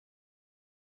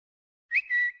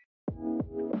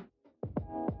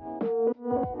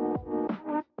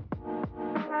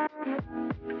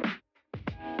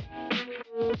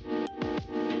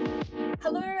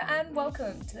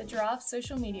to the Giraffe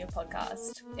Social Media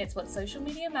Podcast. It's what social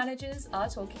media managers are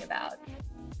talking about.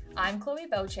 I'm Chloe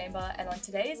Bellchamber, and on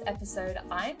today's episode,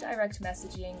 I'm direct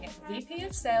messaging VP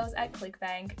of Sales at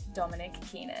ClickBank, Dominick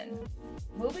Keenan.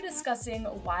 We'll be discussing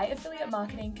why affiliate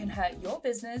marketing can hurt your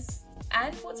business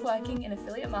and what's working in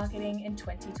affiliate marketing in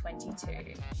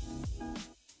 2022.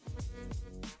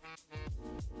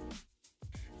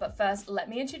 But first, let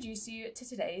me introduce you to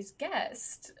today's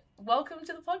guest. Welcome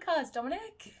to the podcast,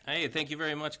 Dominick. Hey, thank you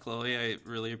very much, Chloe. I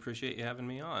really appreciate you having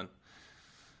me on.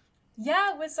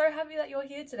 Yeah, we're so happy that you're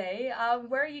here today.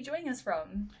 Where are you joining us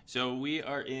from? So we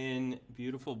are in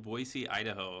beautiful Boise,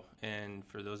 Idaho. And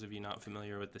for those of you not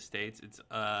familiar with the states, it's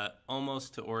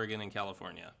almost to Oregon and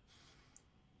California.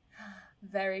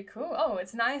 Very cool. Oh,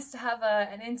 it's nice to have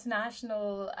an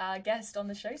international guest on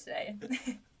the show today.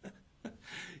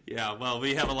 Yeah, well,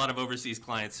 we have a lot of overseas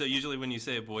clients. So usually when you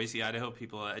say Boise, Idaho,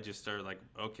 people just are like,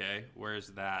 okay, where's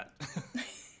that?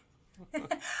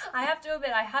 I have to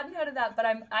admit, I hadn't heard of that, but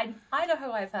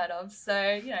Idaho I've heard of,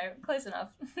 so, close enough.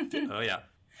 Oh, yeah.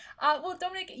 Well,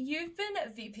 Dominick, you've been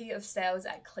VP of Sales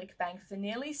at ClickBank for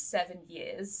nearly 7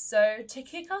 years. So to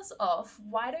kick us off,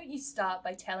 why don't you start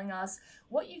by telling us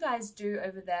what you guys do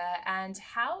over there and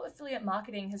how affiliate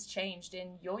marketing has changed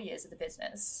in your years of the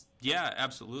business? Yeah,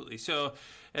 absolutely. So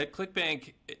at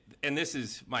ClickBank, and this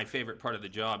is my favorite part of the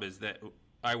job, is that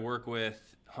I work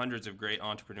with hundreds of great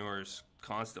entrepreneurs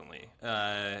constantly.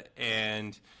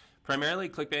 And primarily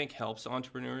ClickBank helps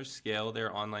entrepreneurs scale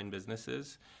their online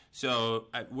businesses. So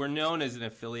we're known as an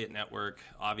affiliate network,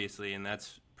 obviously, and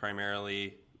that's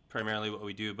primarily what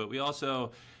we do. But we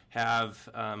also have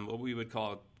what we would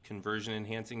call conversion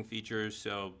enhancing features.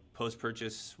 So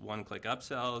post-purchase one-click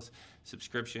upsells,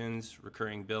 subscriptions,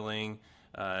 recurring billing,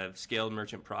 scaled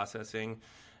merchant processing.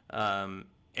 And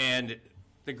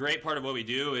the great part of what we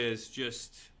do is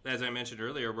just, as I mentioned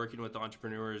earlier, working with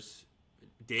entrepreneurs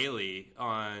daily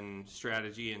on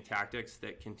strategy and tactics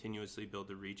that continuously build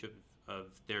the reach of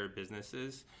their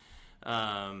businesses.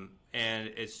 And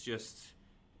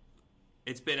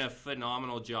it's been a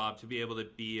phenomenal job to be able to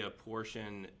be a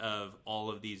portion of all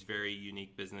of these very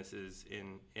unique businesses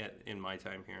in my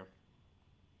time here.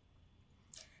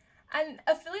 And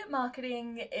affiliate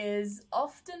marketing is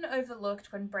often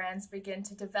overlooked when brands begin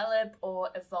to develop or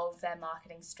evolve their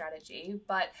marketing strategy.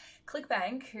 But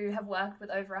ClickBank, who have worked with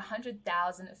over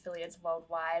 100,000 affiliates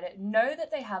worldwide, know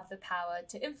that they have the power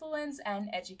to influence and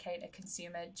educate a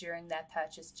consumer during their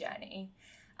purchase journey.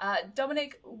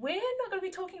 Dominick, we're not going to be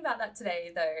talking about that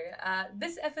today, though.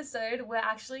 This episode, we're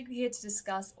actually here to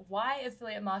discuss why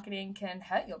affiliate marketing can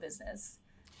hurt your business.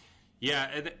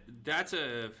 Yeah, that's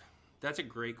a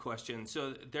great question.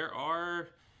 So there are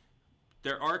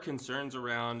concerns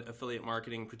around affiliate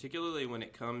marketing, particularly when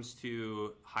it comes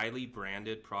to highly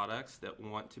branded products that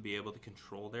want to be able to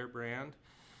control their brand.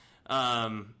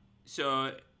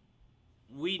 So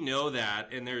we know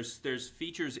that, and there's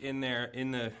features in there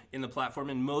in the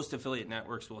platform, and most affiliate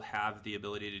networks will have the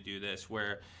ability to do this,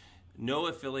 where no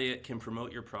affiliate can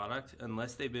promote your product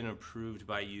unless they've been approved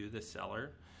by you, the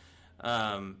seller.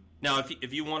 Now,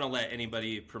 if you want to let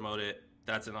anybody promote it,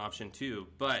 that's an option too.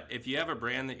 But if you have a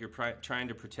brand that you're trying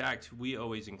to protect, we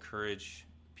always encourage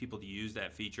people to use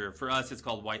that feature. For us, it's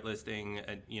called whitelisting.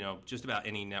 Just about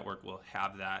any network will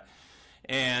have that.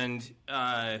 And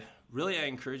really, I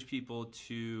encourage people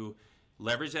to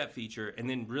leverage that feature and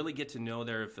then really get to know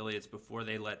their affiliates before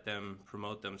they let them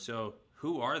promote them. So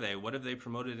who are they? What have they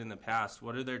promoted in the past?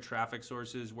 What are their traffic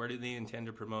sources? Where do they intend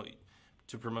to promote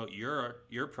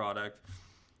your product?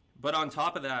 But on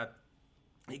top of that,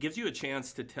 it gives you a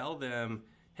chance to tell them,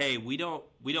 hey, we don't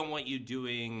want you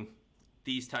doing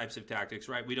these types of tactics,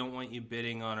 right? We don't want you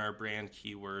bidding on our brand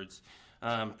keywords.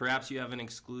 Perhaps you have an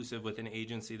exclusive with an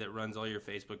agency that runs all your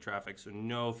Facebook traffic, so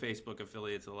no Facebook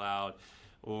affiliates allowed,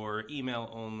 or email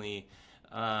only.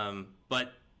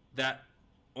 But that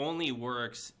only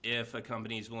works if a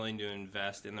company is willing to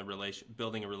invest in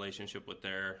building a relationship with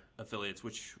their affiliates,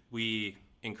 which we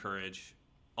encourage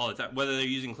all the time, whether they're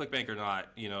using ClickBank or not.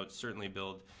 Certainly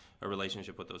build a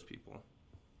relationship with those people.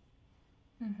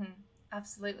 Mm-hmm.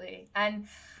 Absolutely. And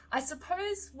I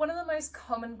suppose one of the most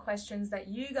common questions that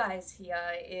you guys hear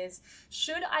is,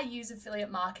 should I use affiliate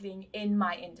marketing in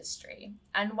my industry?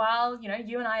 And while,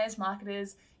 you and I as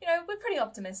marketers, we're pretty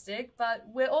optimistic, but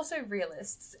we're also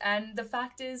realists. And the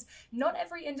fact is, not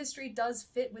every industry does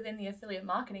fit within the affiliate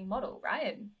marketing model,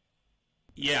 right?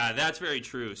 Yeah, that's very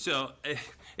true. So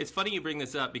it's funny you bring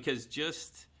this up, because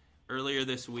just earlier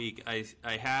this week, I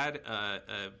had a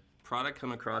product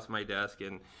come across my desk,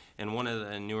 and one of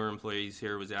the newer employees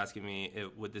here was asking me,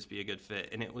 would this be a good fit?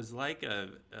 And it was like a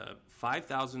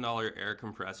 $5,000 air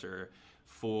compressor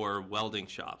for welding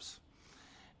shops.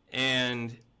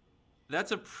 And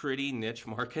that's a pretty niche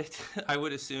market, I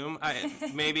would assume.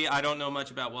 I don't know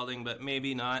much about welding, but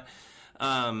maybe not.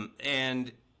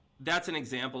 And that's an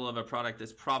example of a product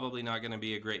that's probably not going to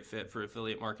be a great fit for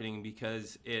affiliate marketing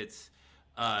because it's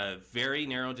very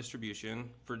narrow distribution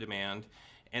for demand.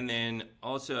 And then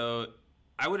also,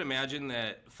 I would imagine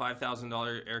that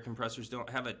 $5,000 air compressors don't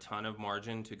have a ton of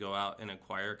margin to go out and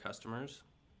acquire customers.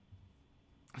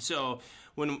 So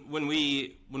when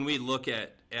we look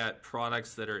at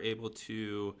products that are able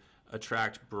to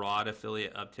attract broad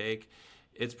affiliate uptake,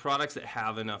 it's products that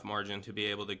have enough margin to be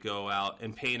able to go out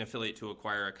and pay an affiliate to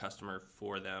acquire a customer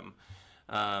for them.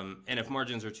 And if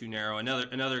margins are too narrow,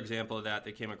 another example of that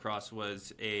came across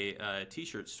was a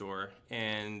t-shirt store,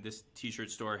 and this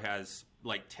t-shirt store has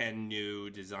like 10 new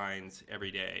designs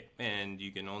every day, and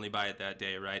you can only buy it that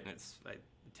day, right? And it's like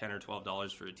 $10 or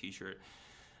 $12 for a t-shirt.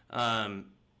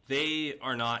 They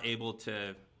are not able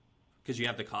to, because you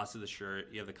have the cost of the shirt,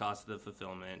 you have the cost of the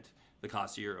fulfillment, the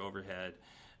cost of your overhead.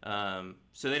 So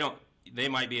they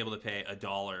might be able to pay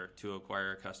 $1 to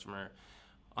acquire a customer.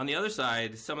 On the other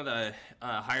side, some of the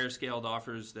higher scaled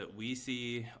offers that we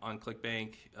see on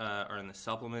ClickBank are in the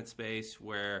supplement space,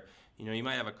 where you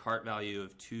might have a cart value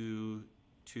of $200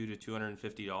 to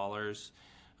 $250.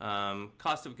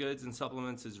 Cost of goods and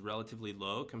supplements is relatively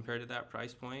low compared to that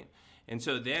price point. And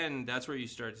so then that's where you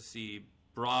start to see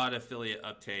broad affiliate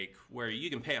uptake, where you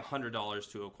can pay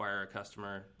 $100 to acquire a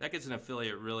customer. That gets an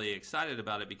affiliate really excited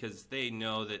about it because they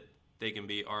know that they can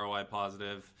be ROI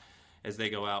positive as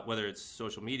they go out, whether it's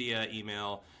social media,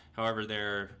 email, however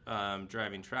they're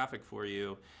driving traffic for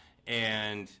you.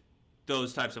 And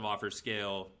those types of offers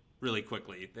scale really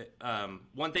quickly.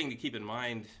 One thing to keep in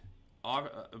mind,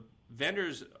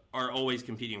 vendors are always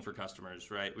competing for customers,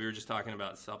 right? We were just talking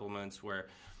about supplements, where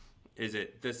is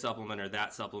it this supplement or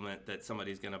that supplement that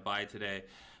somebody's going to buy today?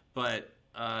 But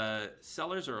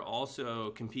sellers are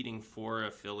also competing for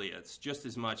affiliates just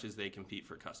as much as they compete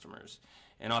for customers.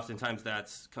 And oftentimes that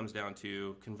comes down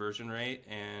to conversion rate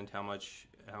and how much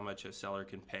a seller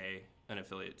can pay an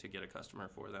affiliate to get a customer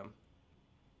for them.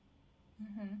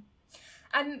 Mm-hmm.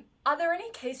 And are there any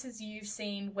cases you've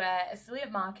seen where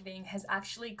affiliate marketing has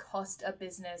actually cost a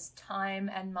business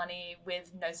time and money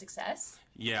with no success?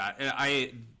 Yeah,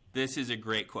 this is a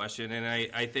great question, and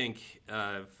I think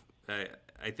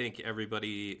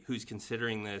everybody who's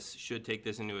considering this should take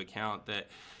this into account, that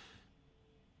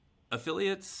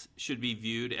affiliates should be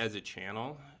viewed as a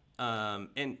channel,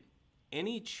 and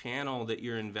any channel that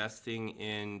you're investing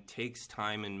in takes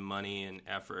time and money and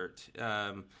effort.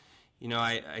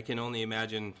 I can only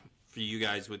imagine for you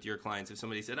guys with your clients, if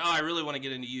somebody said, I really want to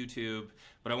get into YouTube,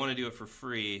 but I want to do it for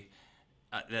free,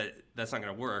 that's not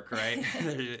going to work, right?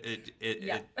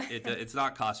 It's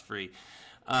not cost free.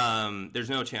 There's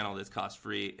no channel that's cost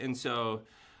free. And so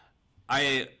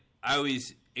I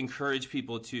always encourage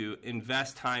people to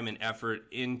invest time and effort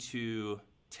into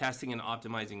testing and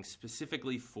optimizing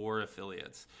specifically for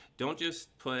affiliates. Don't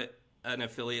just put an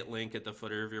affiliate link at the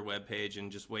footer of your webpage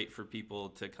and just wait for people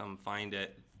to come find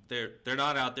it. They're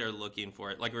not out there looking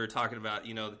for it. Like we were talking about,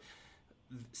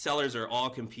 sellers are all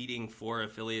competing for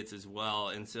affiliates as well.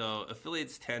 And so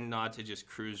affiliates tend not to just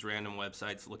cruise random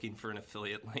websites looking for an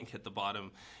affiliate link at the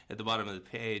bottom of the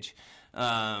page.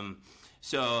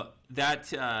 So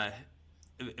that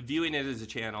viewing it as a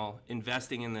channel,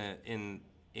 investing in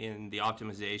the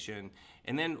optimization,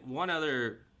 and then one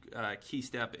other key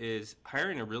step is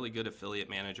hiring a really good affiliate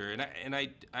manager. And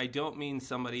I don't mean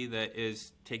somebody that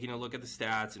is taking a look at the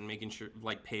stats and making sure,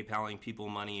 like PayPaling people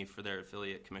money for their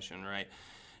affiliate commission, right?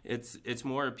 It's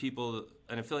more people,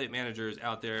 an affiliate manager is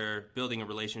out there building a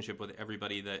relationship with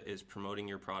everybody that is promoting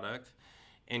your product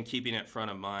and keeping it front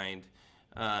of mind,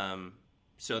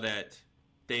 so that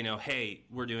they know, hey,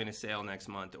 we're doing a sale next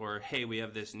month, or hey, we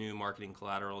have this new marketing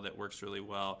collateral that works really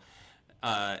well,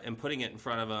 and putting it in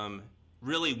front of them,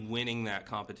 really winning that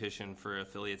competition for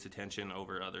affiliates' attention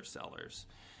over other sellers.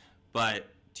 But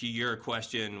to your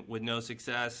question, with no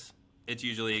success, it's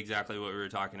usually exactly what we were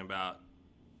talking about.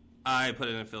 I put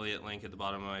an affiliate link at the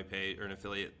bottom of my page, or an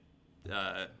affiliate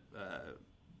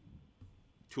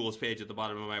tools page at the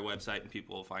bottom of my website, and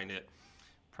people will find it.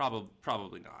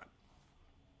 Probably not.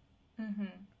 Mm-hmm.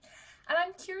 And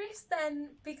I'm curious then,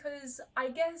 because I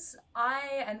guess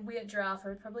I and we at Giraffe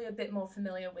are probably a bit more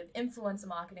familiar with influencer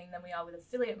marketing than we are with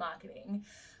affiliate marketing.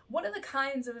 What are the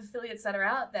kinds of affiliates that are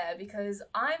out there? Because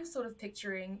I'm sort of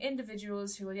picturing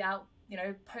individuals who are out,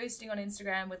 posting on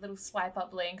Instagram with little swipe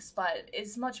up links, but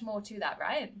it's much more to that,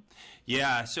 right?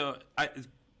 Yeah. So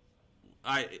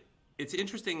it's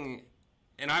interesting,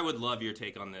 and I would love your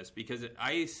take on this, because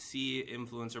I see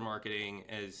influencer marketing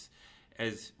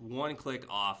as one click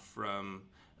off from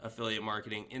affiliate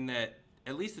marketing, in that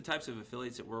at least the types of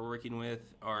affiliates that we're working with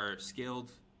are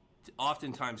scaled,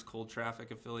 oftentimes cold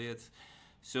traffic affiliates.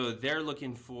 So they're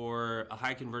looking for a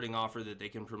high converting offer that they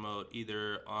can promote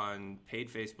either on paid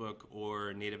Facebook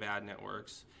or native ad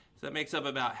networks. So that makes up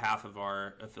about half of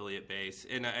our affiliate base.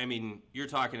 And I mean, you're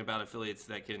talking about affiliates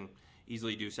that can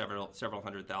easily do several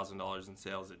 $100,000 in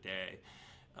sales a day.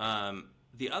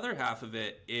 The other half of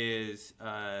it is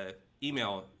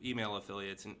email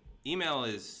affiliates, and email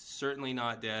is certainly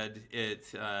not dead.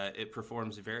 It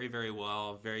performs very, very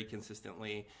well, very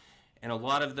consistently, and a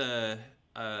lot of the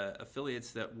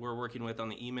affiliates that we're working with on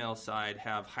the email side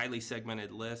have highly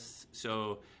segmented lists,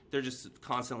 so they're just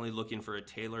constantly looking for a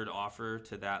tailored offer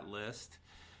to that list.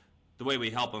 The way we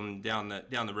help them down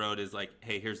the road is like,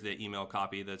 hey, here's the email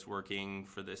copy that's working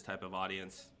for this type of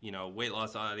audience. You know, weight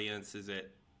loss audience, is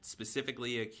it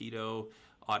specifically a keto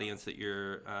audience that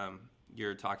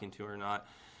you're talking to or not?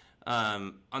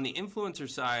 On the influencer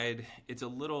side, it's a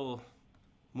little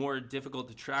more difficult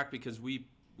to track, because we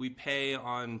pay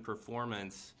on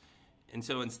performance. And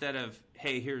so instead of,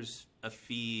 hey, here's a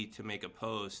fee to make a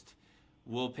post,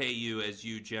 we'll pay you as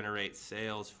you generate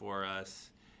sales for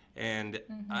us. And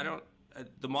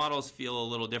the models feel a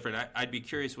little different. I'd be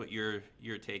curious what your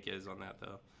take is on that,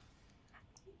 though.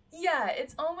 Yeah,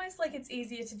 it's almost like it's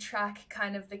easier to track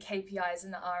kind of the KPIs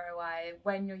and the ROI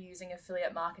when you're using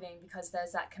affiliate marketing, because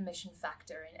there's that commission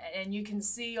factor in it. And you can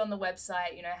see on the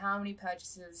website, you know, how many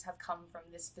purchases have come from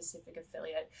this specific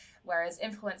affiliate. Whereas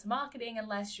influencer marketing,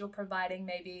 unless you're providing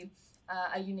maybe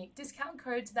a unique discount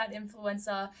code to that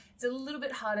influencer, it's a little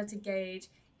bit harder to gauge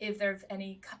if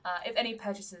any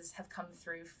purchases have come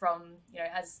through from, you know,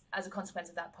 as a consequence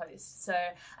of that post. So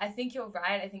I think you're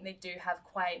right. I think they do have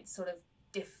quite sort of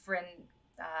different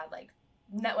like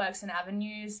networks and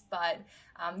avenues, but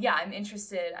yeah, I'm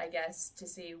interested, I guess, to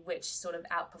see which sort of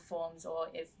outperforms, or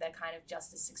if they're kind of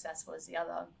just as successful as the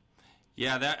other.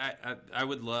 Yeah, that I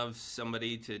would love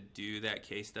somebody to do that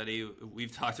case study.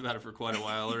 We've talked about it for quite a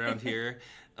while around here.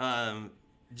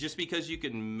 Just because you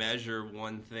can measure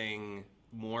one thing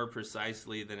more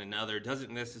precisely than another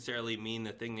doesn't necessarily mean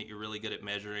the thing that you're really good at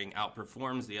measuring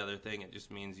outperforms the other thing. It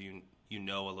just means you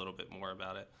know a little bit more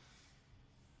about it.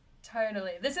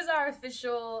 Totally. This is our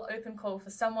official open call for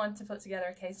someone to put together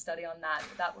a case study on that.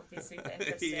 That would be super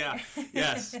interesting. Yeah.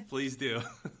 Yes, please do.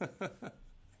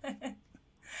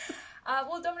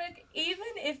 Well, Dominick, even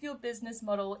if your business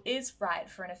model is right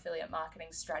for an affiliate marketing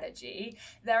strategy,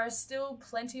 there are still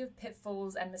plenty of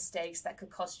pitfalls and mistakes that could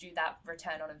cost you that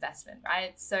return on investment,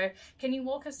 right? So can you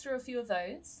walk us through a few of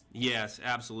those? Yes,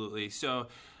 absolutely. So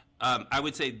I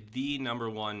would say the number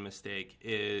one mistake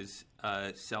is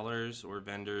sellers or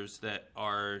vendors that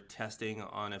are testing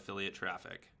on affiliate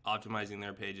traffic, optimizing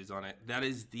their pages on it. That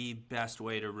is the best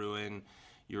way to ruin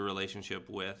your relationship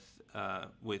with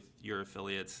your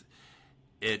affiliates.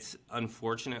 It's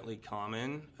unfortunately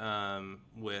common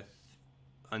with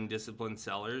undisciplined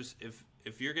sellers.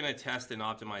 If you're going to test and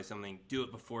optimize something, do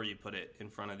it before you put it in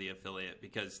front of the affiliate,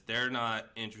 because they're not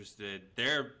interested.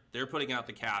 They're putting out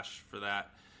the cash for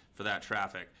that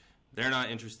traffic. They're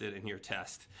not interested in your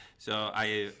test. So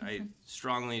I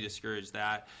strongly discourage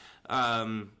that.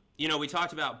 You know, we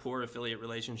talked about poor affiliate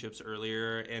relationships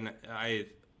earlier, and I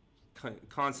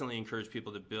constantly encourage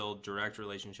people to build direct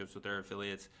relationships with their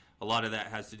affiliates. A lot of that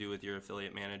has to do with your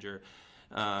affiliate manager.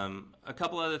 A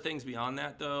couple other things beyond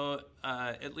that, though,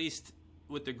 at least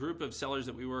with the group of sellers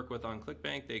that we work with on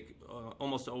ClickBank, they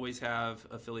almost always have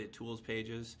affiliate tools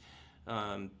pages.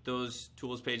 Those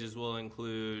tools pages will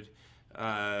include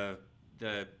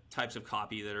the types of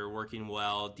copy that are working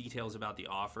well, details about the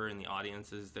offer and the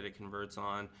audiences that it converts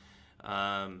on,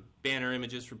 banner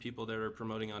images for people that are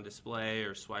promoting on display,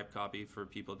 or swipe copy for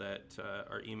people that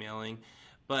are emailing.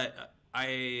 But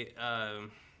I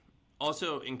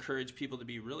also encourage people to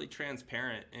be really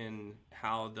transparent in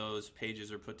how those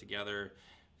pages are put together.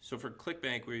 So for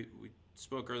ClickBank, we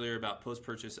spoke earlier about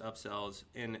post-purchase upsells,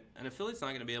 and an affiliate's not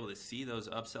going to be able to see those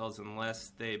upsells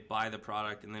unless they buy the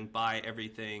product and then buy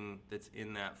everything that's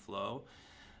in that flow.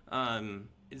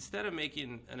 Instead of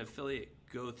making an affiliate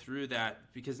go through that,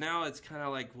 because now it's kind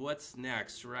of like, what's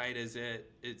next, right? It's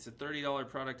a $30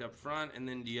 product up front, and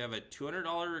then do you have a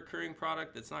 $200 recurring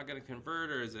product that's not going to convert,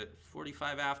 or is it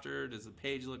 $45 after? Does the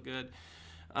page look good?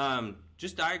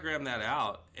 Just diagram that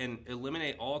out and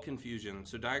eliminate all confusion.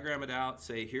 So diagram it out,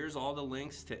 say, here's all the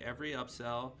links to every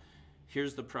upsell.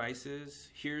 here's the prices,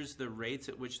 here's the rates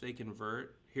at which they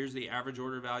convert, here's the average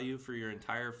order value for your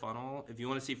entire funnel. If you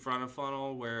want to see front of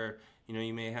funnel where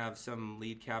you may have some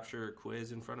lead capture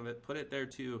quiz in front of it, put it there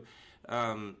too.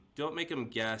 Don't make them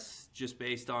guess just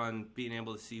based on being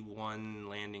able to see one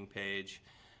landing page,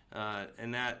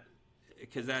 and that,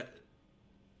 because that,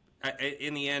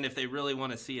 in the end, if they really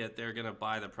want to see it, they're going to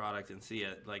buy the product and see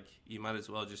it. Like, you might as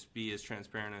well just be as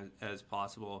transparent as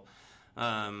possible.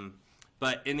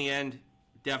 But in the end,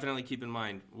 definitely keep in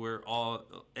mind,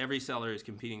 every seller is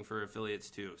competing for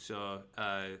affiliates too. So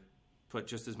put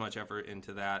just as much effort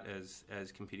into that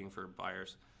as competing for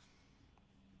buyers.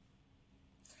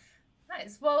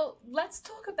 Nice. Well, let's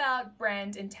talk about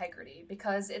brand integrity,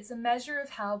 because it's a measure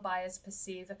of how buyers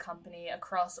perceive a company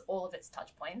across all of its touch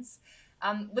points.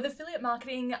 With affiliate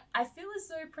marketing, I feel as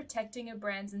though protecting a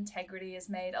brand's integrity is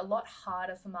made a lot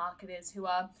harder for marketers who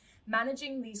are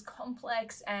managing these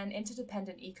complex and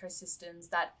interdependent ecosystems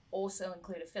that also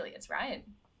include affiliates, right?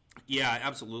 Yeah,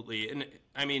 absolutely. And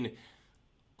I mean,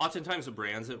 oftentimes the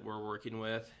brands that we're working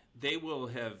with, they will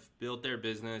have built their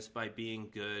business by being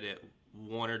good at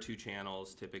one or two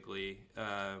channels typically.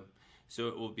 So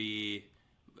it will be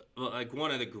like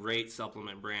one of the great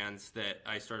supplement brands that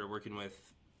I started working with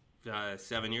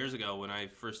 7 years ago when I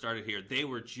first started here. They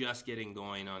were just getting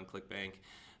going on ClickBank.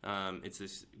 It's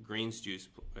this greens juice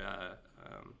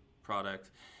product,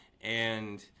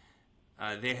 and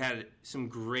they had some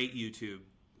great YouTube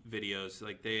videos.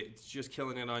 Like, they just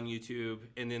killing it on YouTube,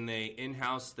 and then they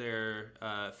in-house their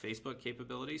Facebook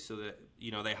capabilities, so that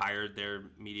they hired their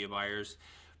media buyers,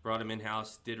 brought them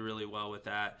in-house, did really well with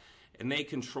that, and they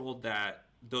controlled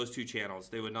those two channels.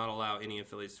 They would not allow any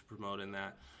affiliates to promote in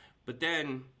that. But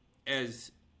then,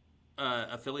 as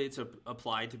affiliates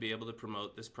applied to be able to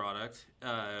promote this product,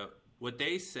 what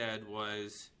they said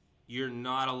was, you're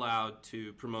not allowed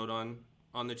to promote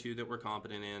on the two that we're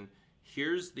competent in.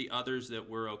 Here's the others that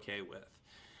we're okay with.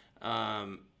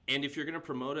 And if you're going to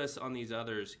promote us on these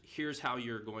others, here's how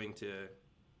you're going to,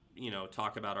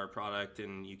 talk about our product,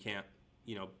 and you can't,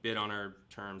 bid on our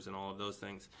terms and all of those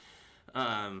things,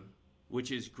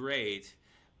 which is great.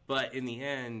 But in the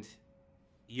end,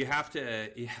 you have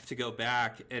to go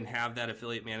back and have that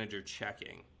affiliate manager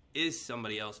checking, is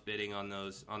somebody else bidding on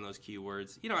those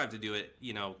keywords? You don't have to do it,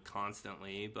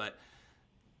 constantly, but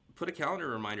put a calendar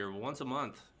reminder once a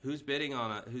month. Who's bidding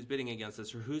who's bidding against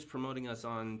us, or who's promoting us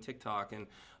on TikTok, and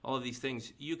all of these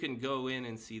things. You can go in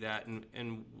and see that,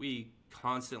 and we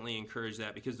constantly encourage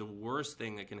that, because the worst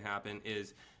thing that can happen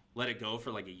is let it go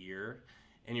for like a year,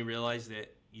 and you realize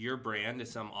that your brand to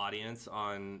some audience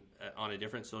on a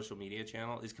different social media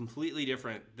channel is completely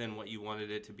different than what you wanted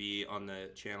it to be on the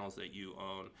channels that you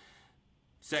own.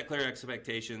 Set clear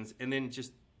expectations, and then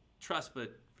just trust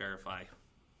but verify.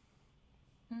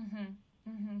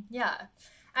 Yeah.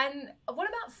 And what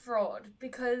about fraud?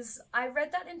 Because I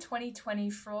read that in 2020,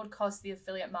 fraud cost the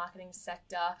affiliate marketing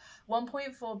sector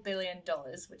 $1.4 billion,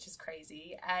 which is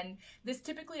crazy. And this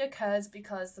typically occurs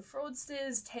because the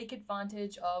fraudsters take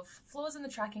advantage of flaws in the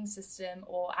tracking system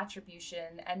or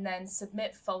attribution, and then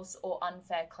submit false or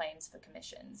unfair claims for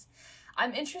commissions.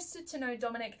 I'm interested to know,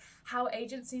 Dominic, how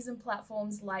agencies and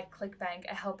platforms like ClickBank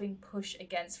are helping push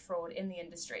against fraud in the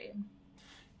industry.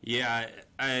 Yeah,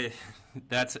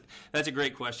 that's a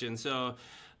great question. So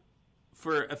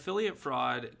for affiliate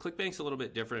fraud, ClickBank's a little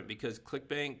bit different, because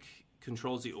ClickBank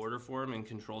controls the order form and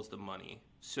controls the money.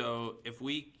 So if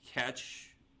we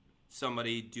catch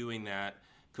somebody doing that,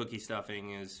 cookie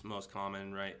stuffing is most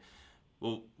common, right?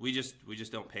 Well, we just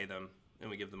don't pay them, and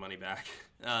we give the money back.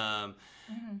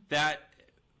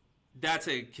 That's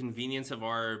a convenience of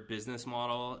our business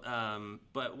model.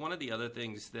 But one of the other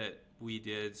things that we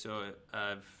did,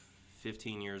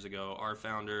 15 years ago, our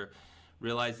founder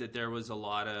realized that there was a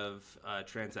lot of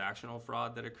transactional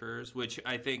fraud that occurs, which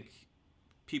I think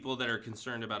people that are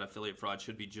concerned about affiliate fraud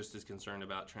should be just as concerned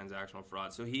about transactional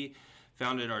fraud. So he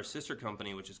founded our sister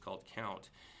company, which is called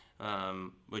Count,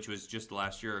 which was just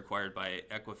last year acquired by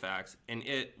Equifax, and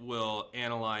it will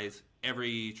analyze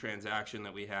every transaction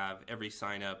that we have, every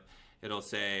sign up. It'll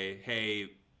say,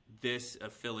 hey, this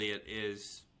affiliate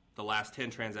is, the last 10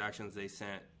 transactions they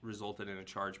sent resulted in a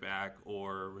chargeback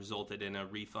or resulted in a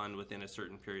refund within a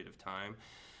certain period of time.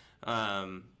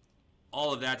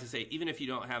 All of that to say, even if you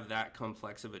don't have that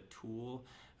complex of a tool,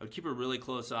 I would keep a really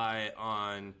close eye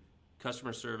on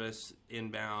customer service,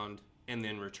 inbound, and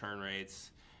then return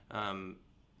rates.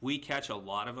 We catch a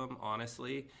lot of them,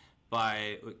 honestly,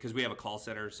 because we have a call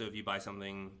center. So if you buy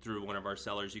something through one of our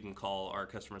sellers, you can call our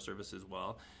customer service as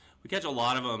well. We catch a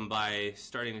lot of them by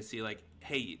starting to see, like,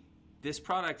 hey, this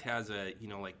product has a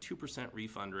 2%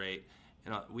 refund rate,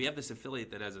 we have this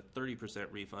affiliate that has a 30%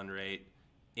 refund rate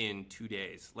in 2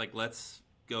 days. Like, let's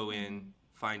go in,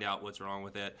 find out what's wrong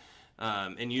with it.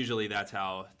 And usually that's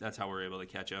how we're able to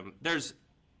catch them. There's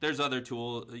other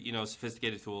tools,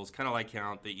 sophisticated tools, kind of like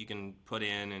Count, that you can put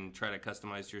in and try to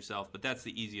customize to yourself. But that's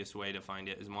the easiest way to find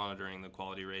it, is monitoring the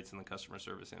quality rates and the customer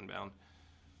service inbound.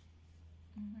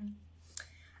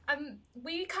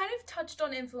 We kind of touched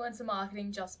on influencer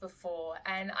marketing just before,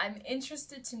 and I'm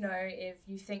interested to know if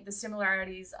you think the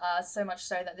similarities are so much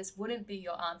so that this wouldn't be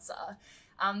your answer.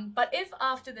 But if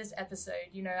after this episode,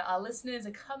 our listeners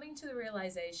are coming to the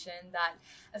realization that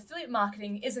affiliate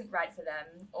marketing isn't right for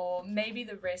them, or maybe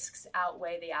the risks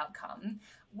outweigh the outcome,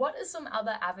 what are some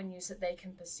other avenues that they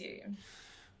can pursue?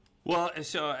 Well,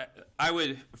 so I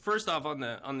would, first off, on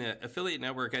the affiliate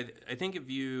network, I think if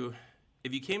you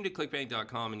came to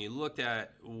clickbank.com and you looked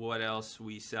at what else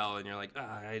we sell and you're like,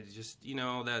 I just,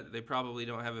 that they probably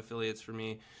don't have affiliates for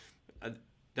me,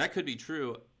 that could be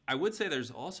true. I would say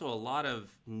there's also a lot of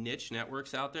niche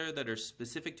networks out there that are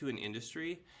specific to an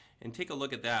industry, and take a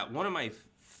look at that. One of my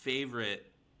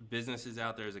favorite businesses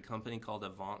out there is a company called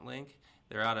AvantLink.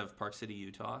 They're out of Park City,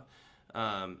 Utah.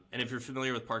 And if you're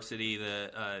familiar with Park City,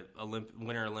 the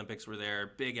Winter Olympics were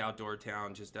there, big outdoor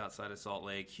town just outside of Salt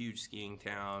Lake, huge skiing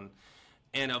town.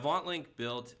 And AvantLink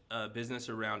built a business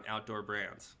around outdoor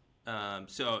brands.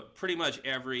 So pretty much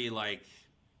every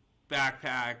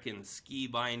backpack and ski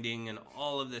binding and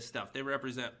all of this stuff, they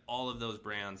represent all of those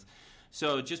brands.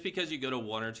 So just because you go to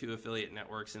one or two affiliate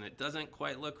networks and it doesn't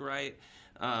quite look right,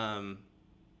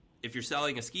 if you're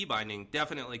selling a ski binding,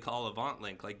 definitely call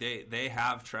AvantLink. Like, they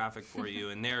have traffic for you,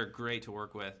 and they're great to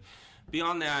work with.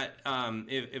 Beyond that,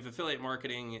 if affiliate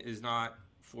marketing is not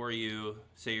for you,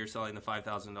 say you're selling the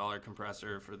 $5,000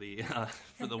 compressor for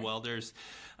the welders,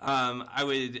 I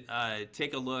would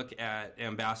take a look at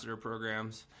ambassador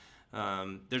programs.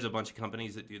 There's a bunch of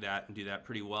companies that do that and do that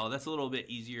pretty well. That's a little bit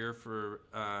easier for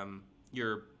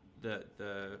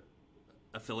the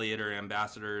affiliate or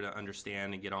ambassador to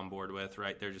understand and get on board with,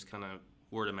 right? They're just kind of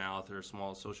word of mouth or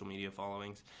small social media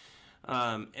followings.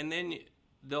 And then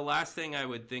the last thing I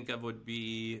would think of would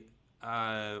be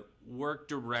work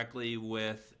directly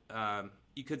with,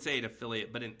 you could say an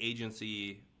affiliate, but an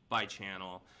agency by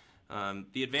channel.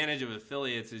 The advantage of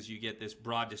affiliates is you get this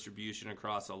broad distribution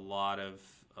across a lot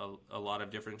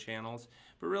of different channels.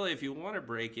 But really, if you want to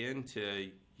break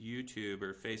into YouTube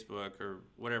or Facebook or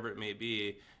whatever it may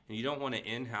be, and you don't want to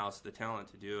in-house the talent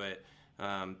to do it,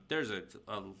 there's a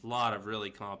lot of really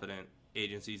competent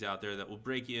agencies out there that will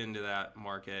break you into that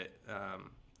market,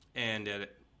 and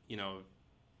at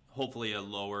hopefully a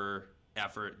lower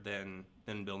effort than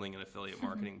building an affiliate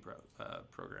marketing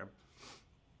program.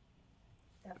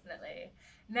 Definitely.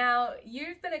 Now,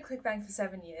 you've been at ClickBank for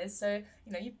 7 years, so,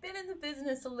 you've been in the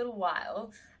business a little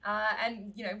while,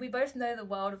 and, we both know the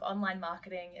world of online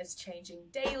marketing is changing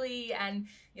daily, and,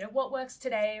 what works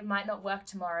today might not work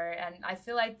tomorrow, and I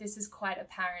feel like this is quite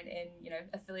apparent in,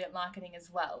 affiliate marketing as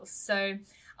well. So,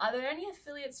 are there any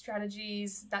affiliate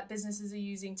strategies that businesses are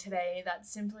using today that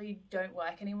simply don't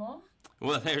work anymore?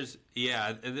 Well, there's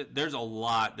a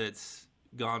lot that's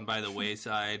gone by the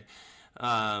wayside.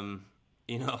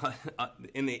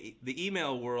 In the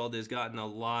email world has gotten a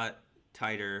lot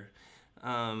tighter.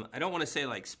 I don't want to say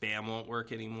spam won't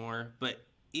work anymore, but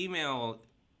email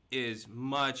is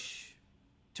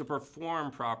to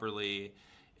perform properly,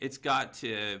 it's got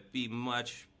to be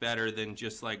much better than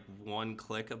just one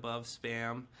click above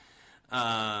spam.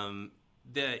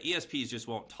 The ESPs just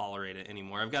won't tolerate it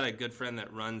anymore. I've got a good friend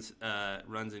that runs an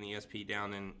ESP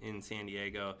down in San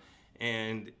Diego,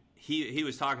 and he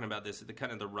was talking about this,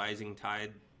 the rising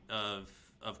tide of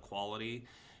quality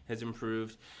has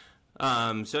improved.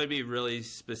 So it'd be really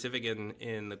specific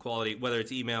in the quality, whether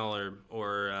it's email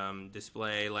or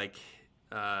display.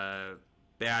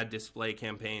 Bad display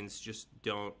campaigns just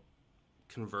don't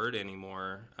convert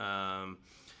anymore.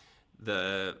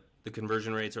 The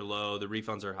conversion rates are low, the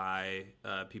refunds are high,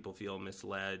 people feel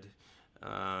misled.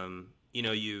 I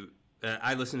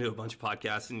listen to a bunch of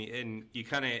podcasts, and you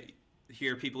kind of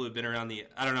hear people who've been around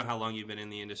I don't know how long you've been in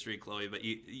the industry, Chloe, but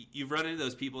you've run into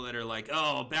those people that are like,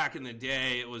 oh, back in the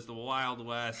day it was the Wild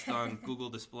West on Google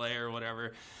Display or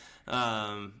whatever.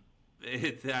 That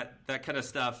kind of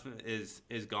stuff is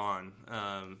gone.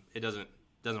 It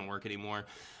doesn't work anymore.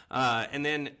 And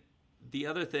then the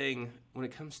other thing, when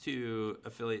it comes to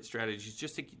affiliate strategies,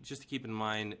 just to keep in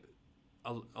mind,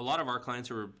 a lot of our clients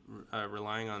are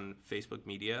relying on Facebook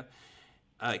media.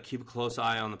 Keep a close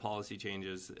eye on the policy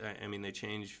changes. I mean, they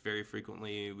change very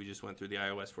frequently. We just went through the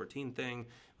iOS 14 thing,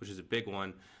 which is a big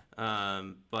one.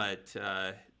 But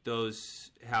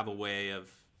those have a way of,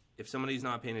 if somebody's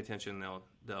not paying attention,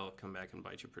 they'll come back and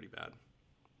bite you pretty bad.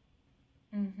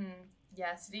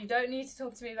 Yes, you don't need to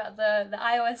talk to me about the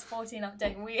iOS 14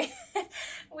 update.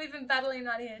 We've been battling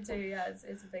that here too. Yeah, it's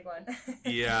a big one.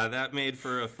 Yeah, that made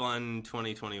for a fun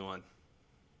 2021.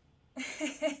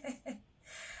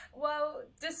 Well,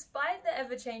 despite the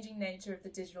ever-changing nature of the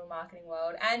digital marketing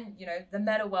world and, the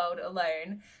meta world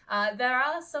alone, there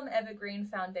are some evergreen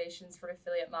foundations for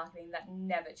affiliate marketing that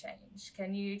never change.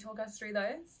 Can you talk us through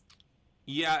those?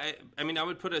 Yeah, I mean, I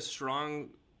would put a strong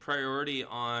priority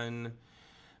on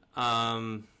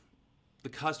the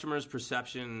customer's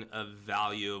perception of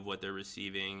value of what they're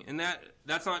receiving. And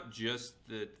that's not just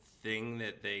the thing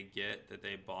that they get, that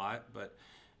they bought, but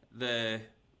the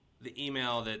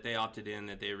email that they opted in,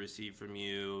 that they received from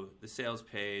you, the sales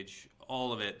page,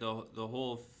 all of it, the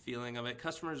whole feeling of it.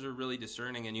 Customers are really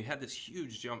discerning, and you had this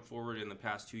huge jump forward in the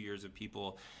past 2 years of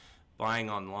people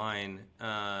buying online.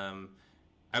 I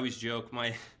always joke,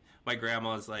 my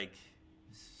grandma's like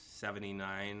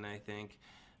 79, I think,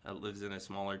 lives in a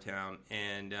smaller town,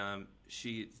 and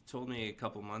she told me a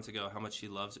couple months ago how much she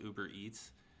loves Uber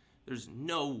Eats. There's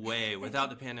no way without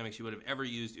the pandemic she would have ever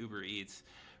used Uber Eats,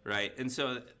 right? And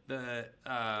so the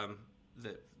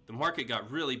market got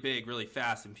really big really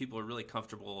fast, and people are really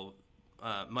comfortable,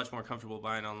 much more comfortable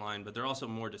buying online, but they're also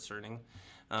more discerning,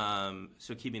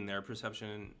 so keeping their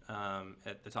perception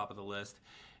at the top of the list.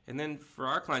 And then for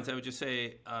our clients, I would just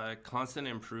say constant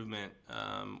improvement,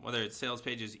 whether it's sales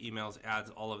pages, emails, ads,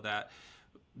 all of that.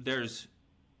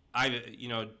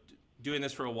 Doing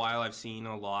this for a while, I've seen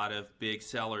a lot of big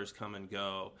sellers come and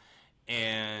go,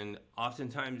 and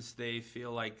oftentimes they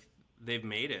feel like they've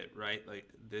made it, right? Like,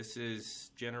 this is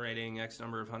generating X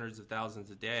number of hundreds of thousands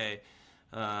a day,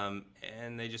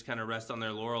 and they just kind of rest on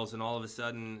their laurels, and all of a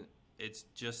sudden it's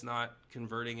just not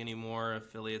converting anymore.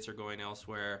 Affiliates are going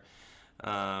elsewhere.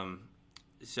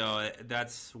 So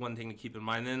that's one thing to keep in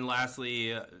mind. And then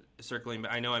lastly, circling,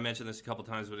 I know I mentioned this a couple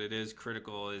times, but it is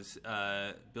critical, is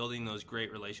building those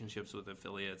great relationships with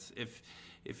affiliates. If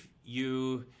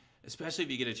you, especially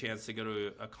if you get a chance to go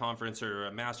to a conference or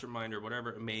a mastermind or whatever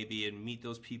it may be and meet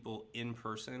those people in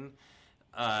person,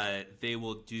 they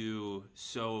will do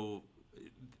so.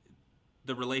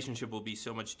 The relationship will be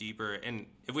so much deeper. And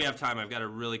if we have time, I've got a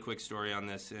really quick story on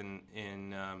this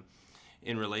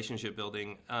in relationship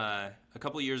building. A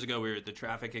couple of years ago, we were at the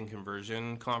Traffic and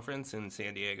Conversion Conference in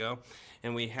San Diego,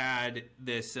 and we had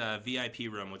this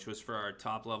VIP room, which was for our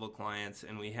top-level clients,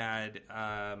 and we had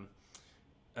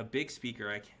a big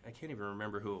speaker. I can't even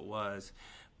remember who it was,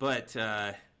 but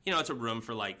it's a room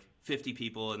for like 50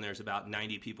 people, and there's about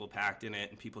 90 people packed in it,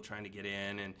 and people trying to get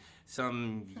in, and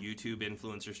some YouTube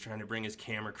influencers trying to bring his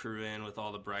camera crew in with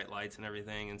all the bright lights and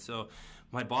everything. And so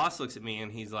my boss looks at me,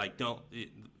 and he's like,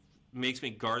 makes me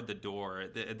guard the door.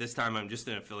 At this time, I'm just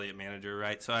an affiliate manager,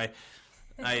 right? So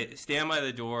I stand by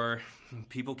the door.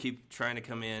 People keep trying to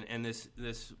come in, and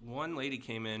this one lady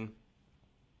came in,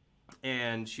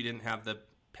 and she didn't have the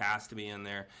pass to be in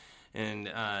there. And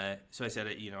so I said,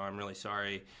 I'm really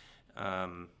sorry.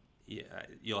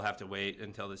 You'll have to wait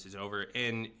until this is over.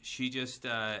 And she just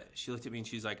she looked at me, and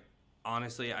she's like,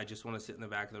 honestly, I just want to sit in the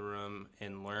back of the room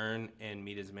and learn and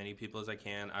meet as many people as I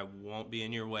can. I won't be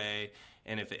in your way,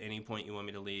 and if at any point you want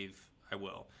me to leave, I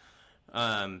will.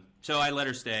 So I let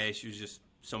her stay. She was just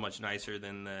so much nicer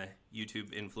than the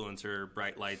YouTube influencer,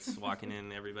 bright lights walking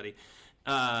in, everybody.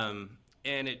 And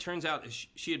it turns out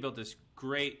she had built this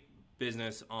great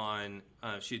business on,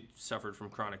 she'd suffered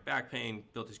from chronic back pain,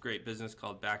 built this great business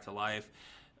called Back to Life.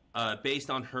 Based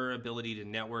on her ability to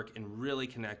network and really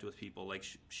connect with people. Like,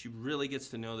 she really gets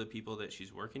to know the people that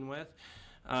she's working with.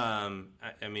 I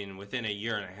mean, within a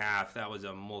year and a half, that was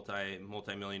a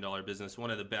multi-million-dollar business,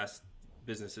 one of the best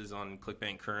businesses on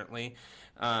ClickBank currently.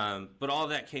 But all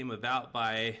that came about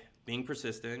by being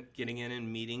persistent, getting in and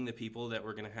meeting the people that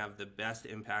were going to have the best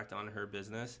impact on her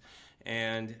business.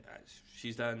 And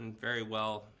she's done very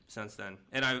well since then.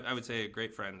 And I would say a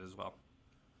great friend as well.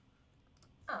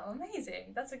 Oh,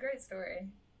 amazing. That's a great story.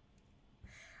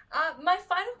 My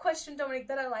final question, Dominic,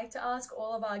 that I like to ask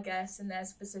all of our guests in their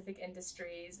specific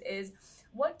industries is,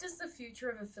 what does the future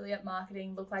of affiliate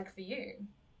marketing look like for you?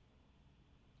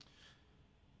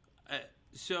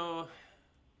 So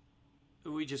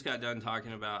we just got done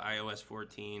talking about iOS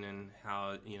 14 and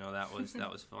how, that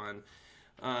was fun.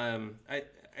 I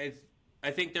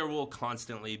think there will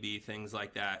constantly be things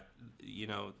like that,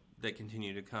 that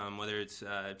continue to come, whether it's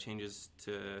changes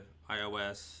to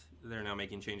iOS. They're now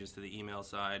making changes to the email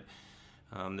side,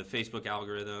 the Facebook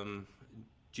algorithm,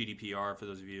 GDPR for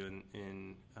those of you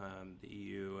in the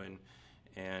EU,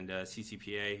 and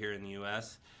CCPA here in the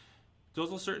US.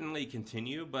 Those will certainly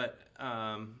continue, but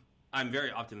I'm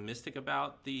very optimistic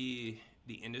about the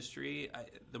industry.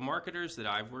 The marketers that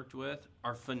I've worked with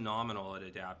are phenomenal at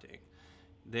adapting.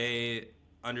 They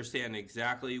understand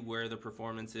exactly where the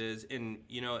performance is, and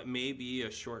it may be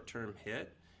a short-term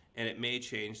hit, and it may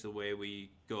change the way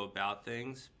we go about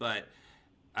things, but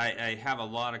I have a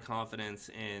lot of confidence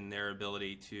in their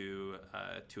ability to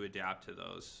adapt to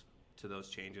those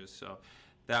changes. So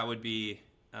that would be.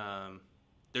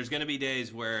 There's going to be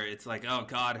days where it's like, oh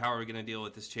God, how are we going to deal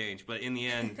with this change? But in the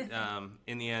end,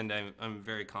 I'm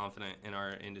very confident in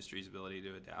our industry's ability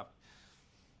to adapt.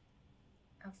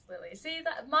 Absolutely. See,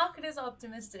 that marketers are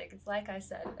optimistic. It's like I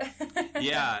said.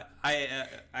 Yeah, I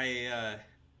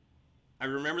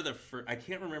remember I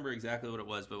can't remember exactly what it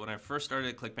was, but when I first started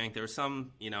at ClickBank, there was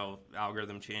some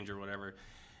algorithm change or whatever,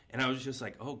 and I was just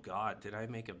like, oh God, did I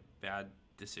make a bad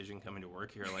decision coming to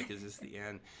work here? Like, is this the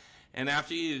end? And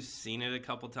after you've seen it a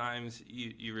couple times,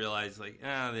 you realize, like,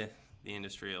 the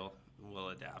industry will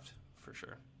adapt for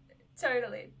sure.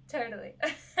 Totally.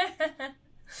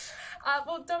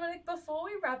 Well, Dominic, before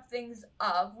we wrap things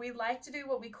up, we like to do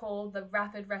what we call the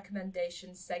rapid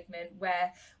recommendation segment,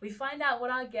 where we find out what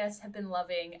our guests have been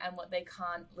loving and what they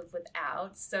can't live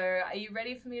without. So are you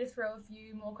ready for me to throw a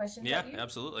few more questions at you? Yeah,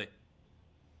 absolutely.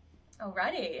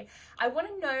 Alrighty. I want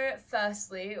to know,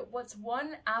 firstly, what's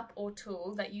one app or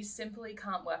tool that you simply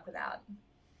can't work without?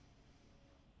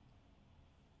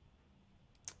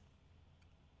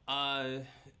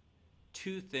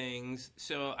 Two things.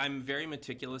 So I'm very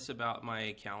meticulous about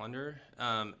my calendar.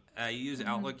 I use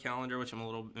Outlook calendar, which I'm a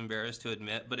little embarrassed to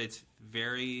admit, but it's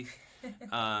very,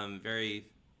 very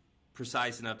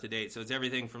precise and up to date. So it's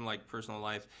everything from like personal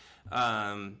life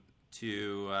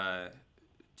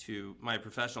to my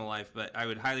professional life, but I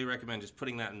would highly recommend just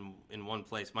putting that in one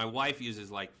place. My wife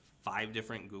uses like 5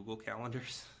 different Google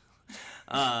calendars.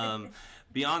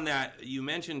 Beyond that, you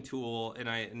mentioned tool, and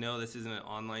I know this isn't an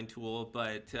online tool,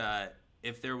 but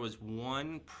if there was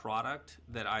one product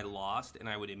that I lost and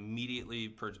I would immediately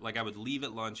purchase, like I would leave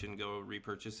at lunch and go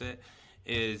repurchase it,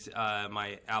 is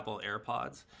my Apple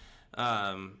AirPods.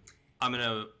 I'm going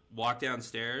to walk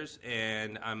downstairs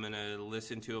and I'm going to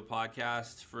listen to a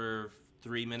podcast for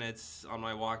 3 minutes on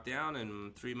my walk down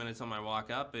and 3 minutes on my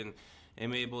walk up, and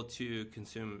am able to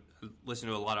listen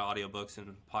to a lot of audiobooks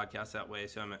and podcasts that way.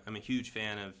 So I'm a huge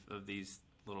fan of these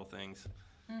little things.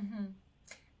 Mm-hmm.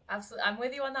 Absolutely. I'm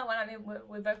with you on that one. I mean,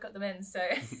 we both got them in, so.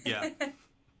 Yeah.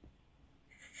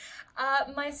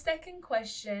 My second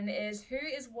question is, who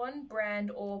is one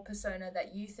brand or persona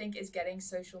that you think is getting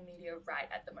social media right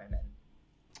at the moment?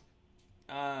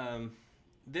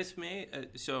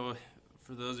 So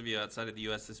for those of you outside of the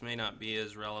U.S., this may not be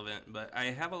as relevant, but I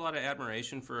have a lot of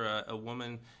admiration for a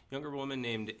younger woman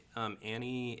named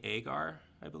Annie Agar,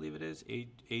 I believe it is,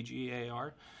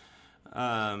 A-G-A-R.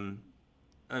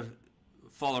 I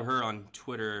follow her on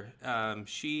Twitter.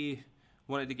 She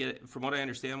wanted to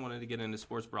wanted to get into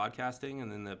sports broadcasting,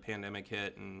 and then the pandemic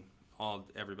hit and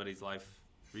everybody's life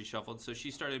reshuffled. So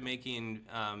she started making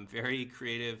very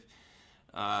creative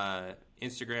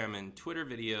Instagram and Twitter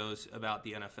videos about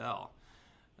the NFL.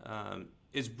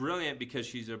 Is brilliant because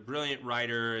she's a brilliant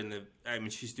writer,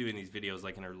 and she's doing these videos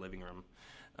like in her living room.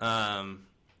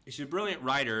 She's a brilliant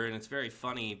writer, and it's very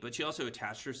funny, but she also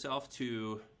attached herself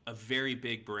to a very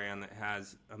big brand that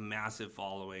has a massive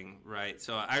following, right?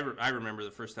 So I remember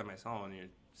the first time I saw one, you're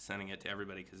sending it to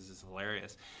everybody because this is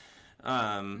hilarious.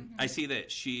 I see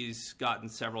that she's gotten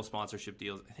several sponsorship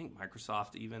deals. I think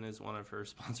Microsoft even is one of her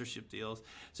sponsorship deals.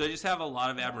 So I just have a lot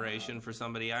of admiration for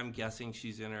somebody. I'm guessing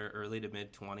she's in her early to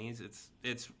mid-20s.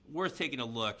 It's worth taking a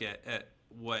look at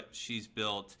what she's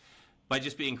built by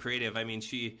just being creative. I mean,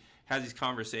 she has these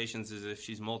conversations as if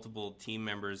she's multiple team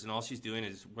members, and all she's doing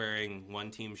is wearing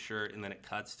one team shirt, and then it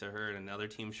cuts to her in another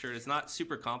team shirt. It's not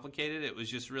super complicated. It was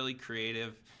just really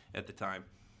creative at the time.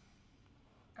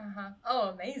 Oh,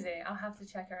 amazing. I'll have to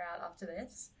check her out after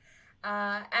this.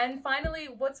 And finally,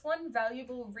 what's one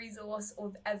valuable resource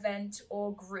or event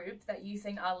or group that you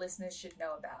think our listeners should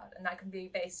know about? And that can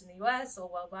be based in the US or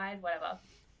worldwide, whatever.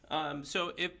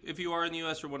 So if you are in the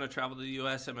U.S. or want to travel to the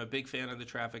U.S., I'm a big fan of the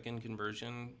Traffic and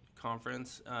Conversion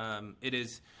Conference.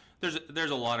 There's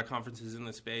a lot of conferences in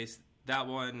the space. That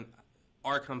one,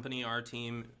 our company, our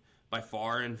team, by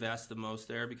far invests the most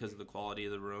there because of the quality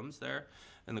of the rooms there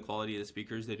and the quality of the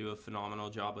speakers. They do a phenomenal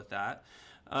job with that.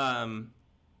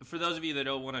 For those of you that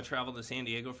don't want to travel to San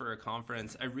Diego for a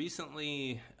conference, I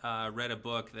recently read a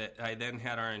book that I then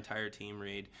had our entire team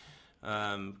read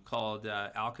called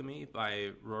Alchemy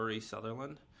by Rory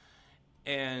Sutherland.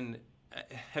 And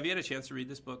have you had a chance to read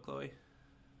this book, Chloe?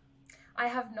 I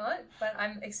have not, but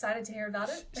I'm excited to hear about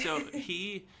it. So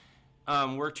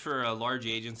Worked for a large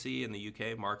agency in the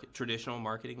UK, traditional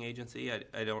marketing agency.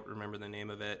 I don't remember the name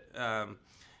of it.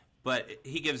 But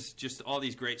he gives just all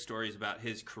these great stories about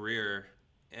his career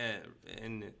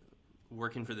and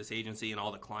working for this agency and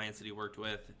all the clients that he worked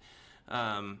with.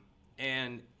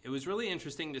 And it was really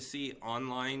interesting to see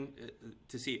offline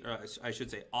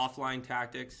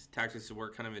tactics that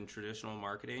work kind of in traditional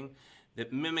marketing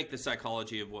that mimic the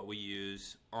psychology of what we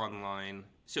use online.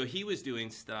 So he was doing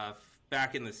stuff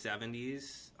back in the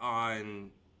 70s on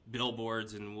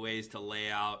billboards and ways to lay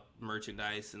out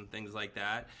merchandise and things like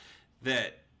that,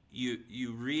 that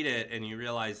you read it and you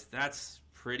realize that's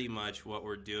pretty much what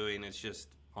we're doing. It's just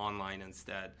online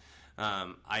instead.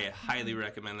 I highly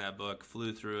recommend that book.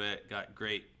 Flew through it, got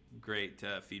great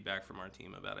feedback from our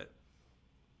team about it.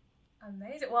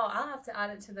 Amazing. Well, I'll have to add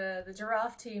it to the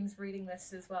Giraffe team's reading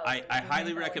list as well. I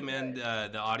highly recommend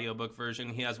the audiobook version.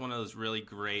 He has one of those really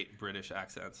great British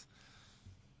accents.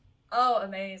 Oh,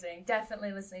 amazing.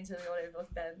 Definitely listening to the audiobook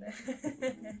then.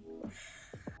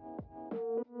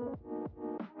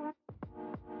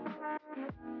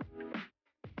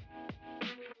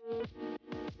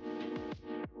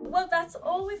 Well, that's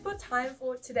all we've got time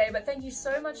for today, but thank you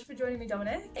so much for joining me,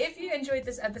 Dominic. If you enjoyed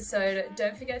this episode,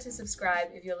 don't forget to subscribe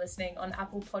if you're listening on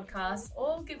Apple Podcasts,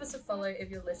 or give us a follow if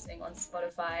you're listening on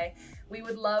Spotify. We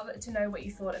would love to know what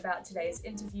you thought about today's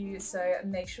interview, so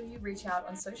make sure you reach out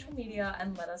on social media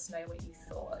and let us know what you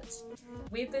thought.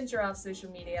 We've been Giraffe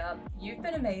Social Media. You've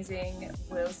been amazing.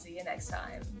 We'll see you next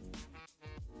time.